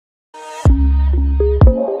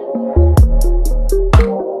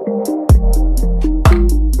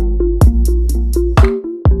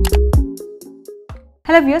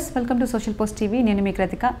Hello viewers, welcome to social post TV. నేను మీ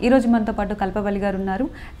కృతిక. ఈరోజు మనతో పాటు కల్పవల్లి గారు ఉన్నారు,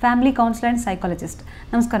 ఫ్యామిలీ కౌన్సిలర్ అండ్ సైకాలజిస్ట్.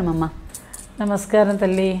 నమస్కారం అమ్మా. నమస్కారం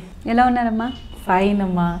తల్లి. ఎలా ఉన్నారమ్మా? ఫైన్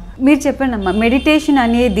అమ్మా. మీరు చెప్పండి అమ్మా, మెడిటేషన్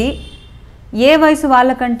అనేది ఏ వయసు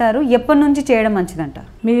వాళ్ళకంటారు, ఎప్పటి నుంచి చేయడం మంచిదంటారు?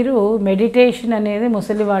 మీరు మెడిటేషన్ అనేది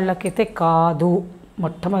ముసలి వాళ్ళకైతే కాదు,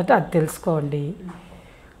 మొట్టమొదటి అది తెలుసుకోండి.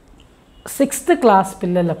 6th క్లాస్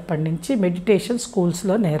పిల్లలప్పటి నుంచి మెడిటేషన్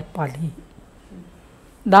స్కూల్స్లో నేర్పాలి,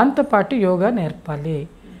 దాంతోపాటు యోగా నేర్పాలి.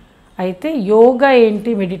 అయితే యోగా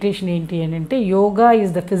ఏంటి, మెడిటేషన్ ఏంటి అని అంటే, yoga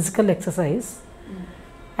is the physical exercise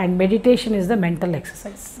and meditation is the mental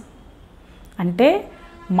exercise. అంటే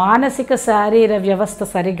మానసిక శారీర వ్యవస్థ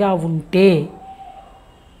సరిగా ఉంటే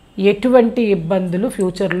ఎటువంటి ఇబ్బందులు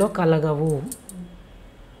ఫ్యూచర్లో కలగవు.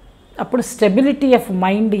 అప్పుడు స్టెబిలిటీ ఆఫ్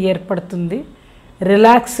మైండ్ ఏర్పడుతుంది,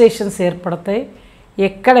 రిలాక్సేషన్స్ ఏర్పడతాయి,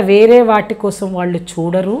 ఎక్కడ వేరే వాటి కోసం వాళ్ళు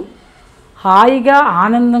చూడరు, హాయిగా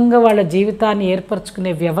ఆనందంగా వాళ్ళ జీవితాన్ని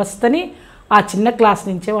ఏర్పరచుకునే వ్యవస్థని ఆ చిన్న క్లాస్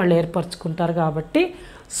నుంచే వాళ్ళు ఏర్పరచుకుంటారు. కాబట్టి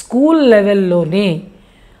స్కూల్ లెవెల్లోనే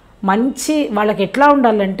మంచి వాళ్ళకి ఎట్లా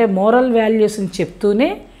ఉండాలంటే మోరల్ వాల్యూస్ని చెప్తూనే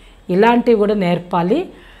ఇలాంటివి కూడా నేర్పాలి.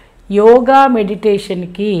 యోగా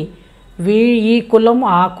మెడిటేషన్కి ఈ కులం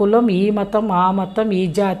ఆ కులం, ఈ మతం ఆ మతం, ఈ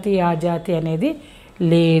జాతి ఆ జాతి అనేది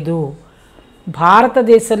లేదు.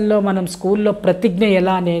 భారతదేశంలో మనం స్కూల్లో ప్రతిజ్ఞ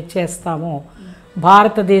ఎలా చేస్తామో,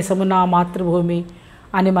 భారతదేశము నా మాతృభూమి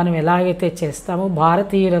అని మనం ఎలాగైతే చేస్తామో,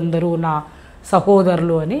 భారతీయులందరూ నా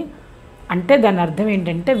సహోదరులు అని అంటే దాని అర్థం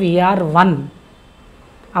ఏంటంటే we are one,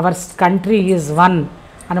 our country is one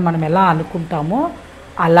అని మనం ఎలా అనుకుంటామో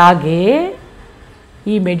అలాగే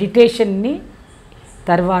ఈ మెడిటేషన్ని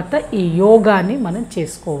తర్వాత ఈ యోగాని మనం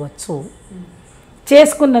చేసుకోవచ్చు.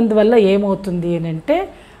 చేసుకున్నందువల్ల ఏమవుతుంది అని అంటే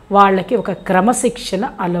వాళ్ళకి ఒక క్రమశిక్షణ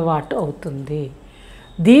అలవాటు అవుతుంది.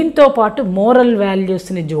 దీంతోపాటు మోరల్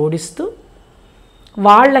వాల్యూస్ని జోడిస్తూ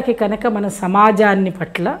వాళ్ళకి కనుక మన సమాజాన్ని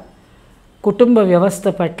పట్ల, కుటుంబ వ్యవస్థ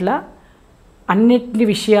పట్ల అన్నిటి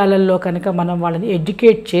విషయాలలో కనుక మనం వాళ్ళని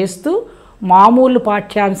ఎడ్యుకేట్ చేస్తూ మామూలు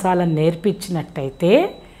పాఠ్యాంశాలను నేర్పించినట్టయితే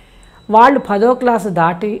వాళ్ళు 10వ క్లాసు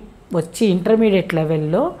దాటి వచ్చి ఇంటర్మీడియట్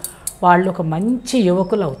లెవెల్లో వాళ్ళు ఒక మంచి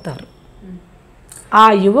యువకులు అవుతారు. ఆ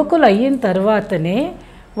యువకులు అయిన తర్వాతనే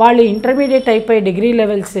వాళ్ళు ఇంటర్మీడియట్ అయిపోయి డిగ్రీ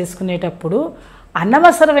లెవెల్స్ చేసుకునేటప్పుడు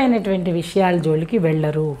అనవసరమైనటువంటి విషయాల జోలికి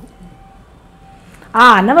వెళ్ళరు. ఆ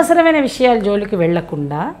అనవసరమైన విషయాల జోలికి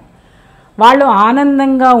వెళ్ళకుండా వాళ్ళు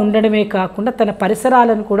ఆనందంగా ఉండడమే కాకుండా తన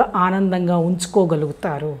పరిసరాలను కూడా ఆనందంగా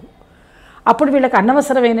ఉంచుకోగలుగుతారు. అప్పుడు వీళ్ళకి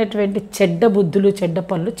అనవసరమైనటువంటి చెడ్డ బుద్ధులు, చెడ్డ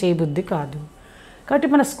పనులు చేయబుద్ధి కాదు. కాబట్టి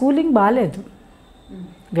మన స్కూలింగ్ బాగాలేదు,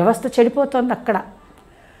 వ్యవస్థ చెడిపోతుంది. అక్కడ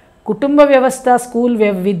కుటుంబ వ్యవస్థ, స్కూల్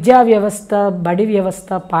విద్యా వ్యవస్థ, బడి వ్యవస్థ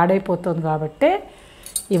పాడైపోతుంది. కాబట్టే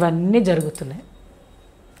ఇవన్నీ జరుగుతున్నాయి.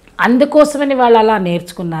 అందుకోసమని వాళ్ళు అలా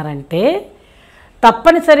నేర్చుకున్నారంటే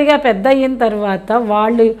తప్పనిసరిగా పెద్ద అయిన తర్వాత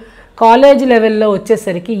వాళ్ళు కాలేజ్ లెవెల్లో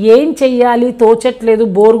వచ్చేసరికి ఏం చెయ్యాలి తోచట్లేదు,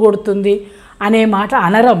 బోర్ కొడుతుంది అనే మాట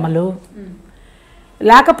అనరమ్మలు.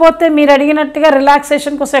 లేకపోతే మీరు అడిగినట్టుగా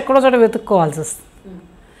రిలాక్సేషన్ కోసం ఎక్కడో చోట వెతుక్కోవాల్సి వస్తుంది.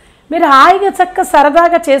 మీరు హాయిగా చక్కగా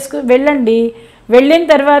సరదాగా వెళ్ళండి. వెళ్ళిన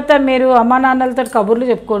తర్వాత మీరు అమ్మా నాన్నలతో కబుర్లు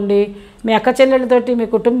చెప్పుకోండి, మీ అక్క చెల్లెళ్ళతోటి, మీ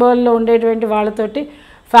కుటుంబంలో ఉండేటువంటి వాళ్ళతోటి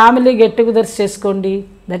ఫ్యామిలీ గెట్ టుగెదర్స్ చేసుకోండి.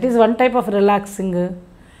 That is one type of relaxing.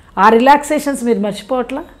 ఆ రిలాక్సేషన్స్ మీరు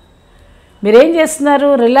మర్చిపోవట్లా. మీరేం చేస్తున్నారు,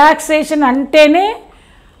 రిలాక్సేషన్ అంటేనే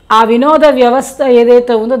ఆ వినోద వ్యవస్థ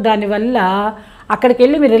ఏదైతే ఉందో దానివల్ల అక్కడికి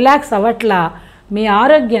వెళ్ళి మీరు రిలాక్స్ అవ్వట్లా, మీ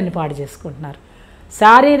ఆరోగ్యాన్ని పాడు చేసుకుంటున్నారు.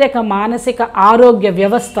 శారీరక మానసిక ఆరోగ్య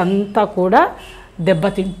వ్యవస్థ అంతా కూడా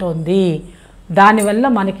దెబ్బతింటోంది. దానివల్ల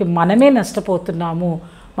మనమే నష్టపోతున్నాము.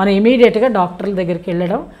 మనం ఇమీడియట్గా డాక్టర్ల దగ్గరికి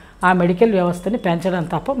వెళ్ళడం, ఆ మెడికల్ వ్యవస్థని పెంచడం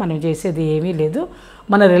తప్ప మనం చేసేది ఏమీ లేదు.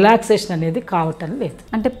 మన రిలాక్సేషన్ అనేది కావటం లేదు.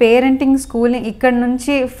 అంటే పేరెంటింగ్, స్కూలింగ్ ఇక్కడ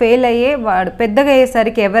నుంచి ఫెయిల్ అయ్యే వాడు పెద్దగా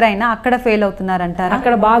అయ్యేసరికి ఎవరైనా అక్కడ ఫెయిల్ అవుతున్నారంటారు.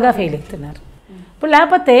 అక్కడ బాగా ఫెయిల్ అవుతున్నారు. ఇప్పుడు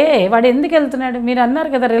లేకపోతే వాడు ఎందుకు వెళ్తున్నాడు? మీరు అన్నారు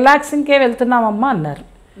కదా రిలాక్సింగ్కే వెళ్తున్నామమ్మా అన్నారు.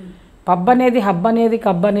 పబ్ అనేది, హబ్ అనేది,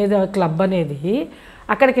 కబ్ అనేది, క్లబ్ అనేది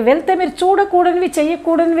అక్కడికి వెళ్తే మీరు చూడకూడనివి,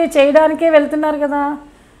 చెయ్యకూడనివి చేయడానికే వెళ్తున్నారు కదా.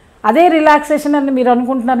 అదే రిలాక్సేషన్ అని మీరు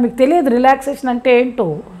అనుకుంటున్నారు. మీకు తెలియదు రిలాక్సేషన్ అంటే ఏంటో.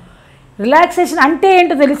 రిలాక్సేషన్ అంటే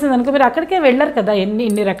ఏంటో తెలిసింది అనుకో మీరు అక్కడికే వెళ్ళరు కదా.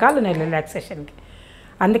 ఇన్ని రకాలు ఉన్నాయి రిలాక్సేషన్కి.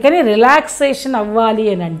 అందుకని రిలాక్సేషన్ అవ్వాలి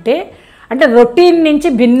అని అంటే రొటీన్ నుంచి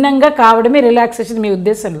భిన్నంగా కావడమే రిలాక్సేషన్ మీ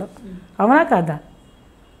ఉద్దేశంలో. అవునా కాదా?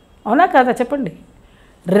 అవునా కాదా చెప్పండి.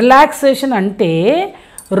 రిలాక్సేషన్ అంటే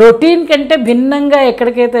రొటీన్ కంటే భిన్నంగా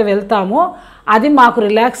ఎక్కడికైతే వెళ్తామో అది మాకు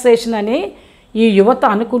రిలాక్సేషన్ అని ఈ యువత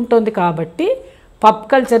అనుకుంటోంది. కాబట్టి పబ్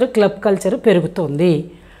కల్చరు, క్లబ్ కల్చరు పెరుగుతుంది.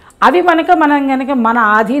 అవి మనం కనుక మన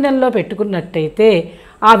ఆధీనంలో పెట్టుకున్నట్టయితే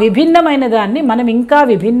ఆ విభిన్నమైన దాన్ని మనం ఇంకా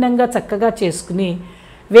విభిన్నంగా చక్కగా చేసుకుని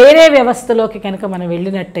వేరే వ్యవస్థలోకి కనుక మనం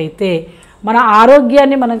వెళ్ళినట్టయితే మన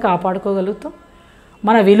ఆరోగ్యాన్ని మనం కాపాడుకోగలుగుతాం,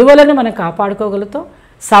 మన విలువలను మనం కాపాడుకోగలుగుతాం,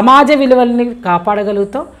 సమాజ విలువల్ని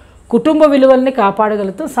కాపాడగలుగుతాం, కుటుంబ విలువల్ని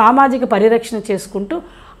కాపాడగలుగుతాం, సామాజిక పరిరక్షణ చేసుకుంటూ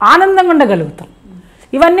ఆనందంగా ఉండగలుగుతాం.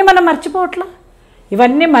 ఇవన్నీ మనం మర్చిపోవట్లా.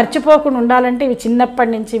 ఇవన్నీ మర్చిపోకుండా ఉండాలంటే ఇవి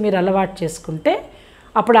చిన్నప్పటి నుంచి మీరు అలవాటు చేసుకుంటే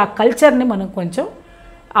అప్పుడు ఆ కల్చర్ని మనం కొంచెం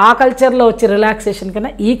ఆ కల్చర్లో వచ్చే రిలాక్సేషన్ కన్నా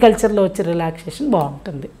ఈ కల్చర్లో వచ్చే రిలాక్సేషన్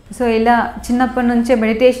బాగుంటుంది. సో ఇలా చిన్నప్పటి నుంచే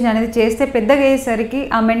మెడిటేషన్ అనేది చేస్తే పెద్దగా అయ్యేసరికి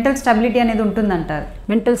ఆ మెంటల్ స్టెబిలిటీ అనేది ఉంటుందంటారు.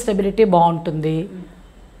 మెంటల్ స్టెబిలిటీ బాగుంటుంది,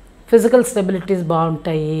 ఫిజికల్ స్టెబిలిటీస్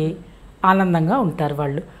బాగుంటాయి, ఆనందంగా ఉంటారు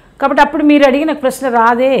వాళ్ళు. కాబట్టి అప్పుడు మీరు అడిగిన ప్రశ్న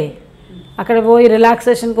రాదే. అక్కడ పోయి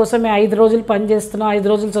రిలాక్సేషన్ కోసం మేము 5 రోజులు పని చేస్తున్నాం, 5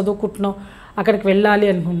 రోజులు చదువుకుంటున్నాం, అక్కడికి వెళ్ళాలి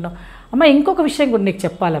అనుకుంటున్నాం. అమ్మ ఇంకొక విషయం కూడా నీకు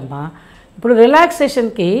చెప్పాలమ్మా. ఇప్పుడు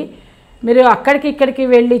రిలాక్సేషన్కి మీరు అక్కడికి ఇక్కడికి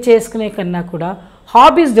వెళ్ళి చేసుకునే కన్నా కూడా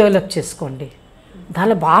హాబీస్ డెవలప్ చేసుకోండి,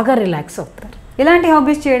 దానిలో బాగా రిలాక్స్ అవుతారు. ఎలాంటి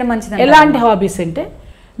హాబీస్ చేయడం మంచిది? ఎలాంటి హాబీస్ అంటే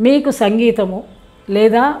మీకు సంగీతము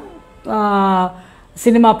లేదా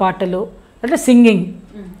సినిమా పాటలు, అంటే సింగింగ్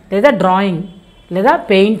లేదా డ్రాయింగ్ లేదా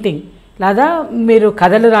పెయింటింగ్ లేదా మీరు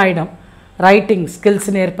కథలు రాయడం, రైటింగ్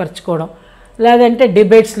స్కిల్స్ని ఏర్పరచుకోవడం, లేదంటే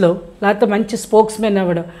డిబేట్స్లో లేకపోతే మంచి స్పోక్స్మెన్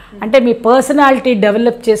అవ్వడం, అంటే మీ పర్సనాలిటీ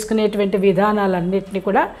డెవలప్ చేసుకునేటువంటి విధానాలన్నింటినీ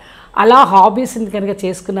కూడా అలా హాబీస్ని కనుక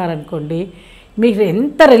చేసుకున్నారనుకోండి మీకు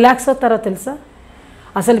ఎంత రిలాక్స్ అవుతారో తెలుసా.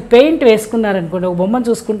 అసలు పెయింట్ వేసుకున్నారనుకోండి, ఒక బొమ్మను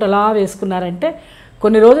చూసుకుంటూ అలా వేసుకున్నారంటే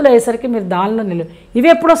కొన్ని రోజులు అయ్యేసరికి మీరు దానిలో ఇవి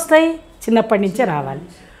ఎప్పుడు వస్తాయి? చిన్నప్పటి నుంచే రావాలి.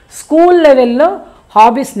 స్కూల్ లెవెల్లో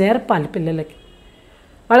హాబీస్ నేర్పాలి పిల్లలకి.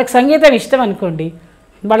 వాళ్ళకి సంగీతం ఇష్టం అనుకోండి,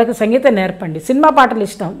 వాళ్ళకి సంగీతం నేర్పండి. సినిమా పాటలు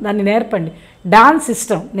ఇష్టం, దాన్ని నేర్పండి. డాన్స్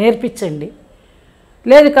ఇష్టం, నేర్పించండి.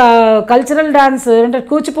 లేదు కల్చరల్ డాన్స్ అంటే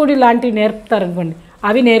కూచిపూడి లాంటివి నేర్పుతారనుకోండి,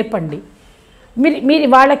 అవి నేర్పండి. మీరు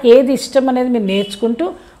వాళ్ళకి ఏది ఇష్టం అనేది మీరు నేర్చుకుంటూ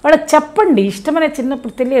వాళ్ళకి చెప్పండి. ఇష్టం అనేది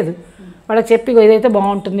చిన్నప్పుడు తెలియదు, వాళ్ళకి చెప్పి ఏదైతే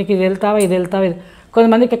బాగుంటుంది, నీకు ఇది వెళ్తావా ఇది వెళ్తావా.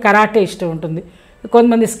 కొంతమందికి కరాటే ఇష్టం ఉంటుంది,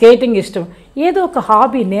 కొంతమంది స్కేటింగ్ ఇష్టం. ఏదో ఒక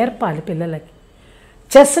హాబీ నేర్పాలి పిల్లలకి.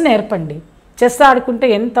 చెస్ నేర్పండి. చెస్ ఆడుకుంటే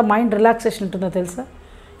ఎంత మైండ్ రిలాక్సేషన్ ఉంటుందో తెలుసా,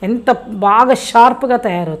 ఎంత బాగా షార్ప్గా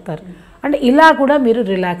తయారవుతారు. అంటే ఇలా కూడా మీరు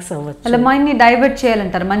రిలాక్స్ అవ్వచ్చు. అలా మైండ్ని డైవర్ట్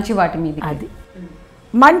చేయాలంటారు మంచి వాటి మీద. అది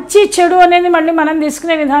మంచి చెడు అనేది మళ్ళీ మనం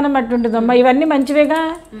తీసుకునే విధానం బట్టి ఉంటుందమ్మా. ఇవన్నీ మంచివేగా,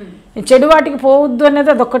 చెడు వాటికి పోవద్దు అనేది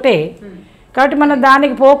అదొక్కటే. కాబట్టి మనం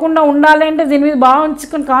దానికి పోకుండా ఉండాలి అంటే దీని మీద బాగా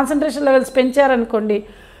ఉంచుకొని కాన్సన్ట్రేషన్ లెవెల్స్ పెంచారనుకోండి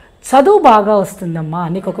చదువు బాగా వస్తుందమ్మా.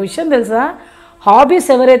 నీకు ఒక విషయం తెలుసా, హాబీస్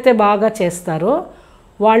ఎవరైతే బాగా చేస్తారో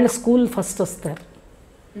వాళ్ళు స్కూల్ ఫస్ట్ వస్తారు.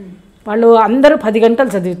 వాళ్ళు అందరూ 10 గంటలు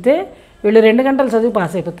చదివితే వీళ్ళు 2 గంటలు చదివి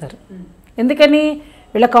పాస్ అయిపోతారు. ఎందుకని?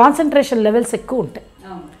 వీళ్ళ కాన్సన్ట్రేషన్ లెవెల్స్ ఎక్కువ ఉంటాయి.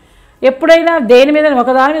 ఎప్పుడైనా దేని మీద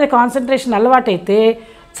ఒకదాని మీద కాన్సన్ట్రేషన్ అలవాటైతే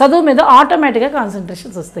చదువు మీద ఆటోమేటిక్గా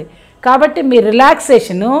కాన్సన్ట్రేషన్స్ వస్తాయి. కాబట్టి మీ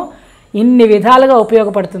రిలాక్సేషను ఇన్ని విధాలుగా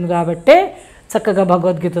ఉపయోగపడుతుంది. కాబట్టి చక్కగా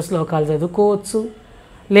భగవద్గీత శ్లోకాలు చదువుకోవచ్చు,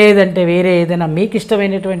 లేదంటే వేరే ఏదైనా మీకు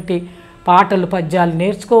ఇష్టమైనటువంటి పాటలు పద్యాలు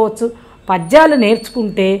నేర్చుకోవచ్చు. పద్యాలు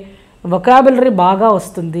నేర్చుకుంటే వొకాబులరీ బాగా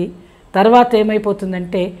వస్తుంది. తర్వాత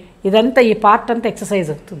ఏమైపోతుందంటే ఇదంతా ఈ పార్ట్ అంతా ఎక్సర్సైజ్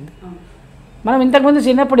అవుతుంది. మనం ఇంతకుముందు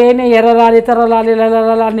చిన్నప్పుడు ఎర్రలాలి తెర్రలాలి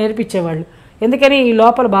లలా నేర్పించేవాళ్ళు. ఎందుకని? ఈ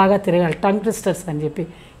లోపల బాగా తిరగాలి, టంగ్ ట్విస్టర్స్ అని చెప్పి.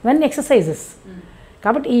 ఇవన్నీ ఎక్సర్సైజెస్.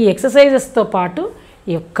 కాబట్టి ఈ ఎక్సర్సైజెస్తో పాటు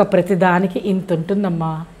ఈ యొక్క ప్రతిదానికి ఇంత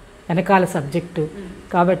ఉంటుందమ్మా వెనకాల సబ్జెక్టు.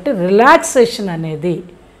 కాబట్టి రిలాక్సేషన్ అనేది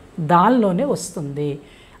దానిలోనే వస్తుంది.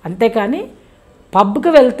 అంతేకాని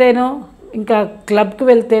పబ్కి వెళ్తేనో ఇంకా క్లబ్కి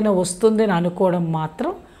వెళ్తేనో వస్తుంది అని అనుకోవడం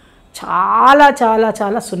మాత్రం చాలా చాలా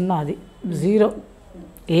చాలా సున్నా. అది జీరో,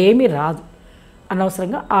 ఏమీ రాదు.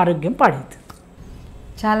 అనవసరంగా ఆరోగ్యం పాడవుతుంది.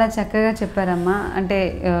 చాలా చక్కగా చెప్పారమ్మా. అంటే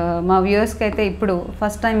మా వ్యూవర్స్కి అయితే ఇప్పుడు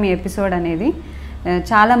ఫస్ట్ టైం మీ ఎపిసోడ్ అనేది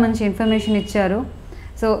చాలా మంచి ఇన్ఫర్మేషన్ ఇచ్చారు.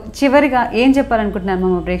 సో చివరిగా ఏం చెప్పాలనుకుంటున్నారు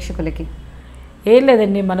మా ప్రేక్షకులకి? ఏం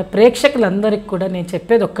లేదండి, మన ప్రేక్షకులందరికీ కూడా నేను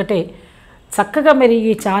చెప్పేది ఒక్కటే, చక్కగా మీరు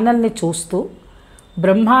ఈ ఛానల్ని చూస్తూ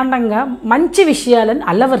బ్రహ్మాండంగా మంచి విషయాలను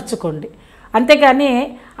అల్లవర్చుకోండి. అంతేగాని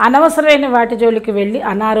అనవసరమైన వాటి జోలికి వెళ్ళి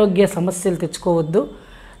అనారోగ్య సమస్యలు తెచ్చుకోవద్దు.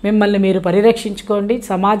 మిమ్మల్ని మీరు పరిరక్షించుకోండి,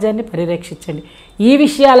 సమాజాన్ని పరిరక్షించండి. ఈ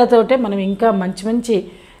విషయాలతోటే మనం ఇంకా మంచి మంచి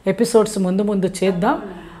ఎపిసోడ్స్ ముందు ముందు చేద్దాం.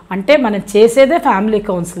 అంటే మనం చేసేదే ఫ్యామిలీ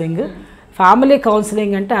కౌన్సిలింగ్. ఫ్యామిలీ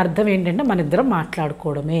కౌన్సిలింగ్ అంటే అర్థం ఏంటంటే మన ఇద్దరం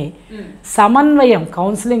మాట్లాడుకోవడమే. సమన్వయం,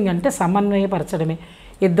 కౌన్సిలింగ్ అంటే సమన్వయపరచడమే.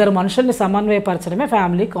 ఇద్దరు మనుషుల్ని సమన్వయపరచడమే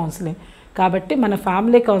ఫ్యామిలీ కౌన్సిలింగ్. కాబట్టి మన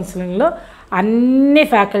ఫ్యామిలీ కౌన్సిలింగ్లో అన్ని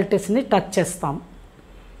ఫ్యాకల్టీస్ని టచ్ చేస్తాం.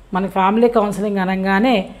 మన ఫ్యామిలీ కౌన్సిలింగ్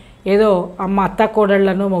అనగానే ఏదో అత్త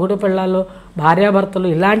కోడళ్లను, మొగుడు పిల్లలు, భార్యాభర్తలు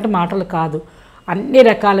ఇలాంటి మాటలు కాదు. అన్ని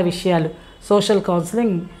రకాల విషయాలు, social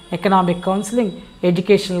counselling, economic counselling,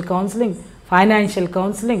 educational counselling, financial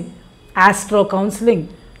counselling, astro counselling,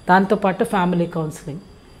 దాంతోపాటు ఫ్యామిలీ కౌన్సిలింగ్,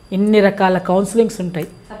 ఇన్ని రకాల కౌన్సిలింగ్స్ ఉంటాయి.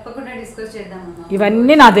 తప్పకుండా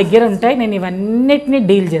ఇవన్నీ నా దగ్గర ఉంటాయి, నేను ఇవన్నిటిని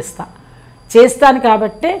డీల్ చేస్తాను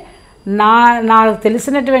కాబట్టే నాకు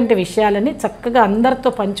తెలిసినటువంటి విషయాలని చక్కగా అందరితో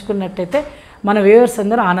పంచుకున్నట్టయితే మన వ్యూవర్స్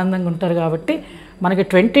అందరూ ఆనందంగా ఉంటారు. కాబట్టి మనకి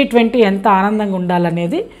 2020 ఎంత ఆనందంగా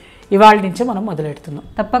ఉండాలనేది ఇవాళ నుంచే మనం మొదలెడుతున్నాం.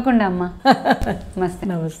 తప్పకుండా అమ్మా. నమస్తే.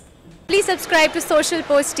 Please subscribe to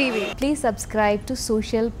Socialpost TV. Please subscribe to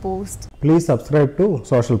Socialpost. Please subscribe to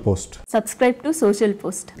Socialpost. Subscribe to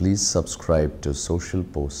Socialpost. Please subscribe to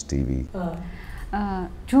Socialpost TV.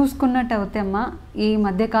 చూసుకున్నట్టయితే అమ్మ, ఈ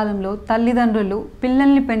మధ్యకాలంలో తల్లిదండ్రులు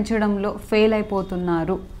పిల్లల్ని పెంచడంలో ఫెయిల్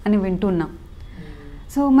అయిపోతున్నారు అని వింటున్నాం.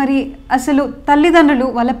 సో మరి అసలు తల్లిదండ్రులు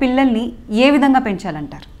వాళ్ళ పిల్లల్ని ఏ విధంగా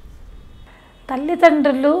పెంచాలంటారు?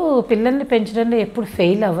 తల్లిదండ్రులు పిల్లల్ని పెంచడంలో ఎప్పుడు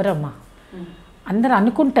ఫెయిల్ అవ్వరమ్మా. అందరూ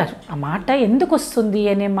అనుకుంటారు, ఆ మాట ఎందుకు వస్తుంది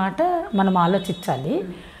అనే మాట మనం ఆలోచించాలి.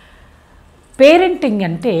 పేరెంటింగ్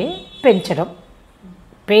అంటే పెంచడం,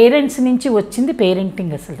 పేరెంట్స్ నుంచి వచ్చింది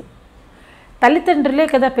పేరెంటింగ్. అసలు తల్లిదండ్రులే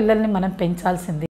కదా పిల్లల్ని మనం పెంచాల్సింది.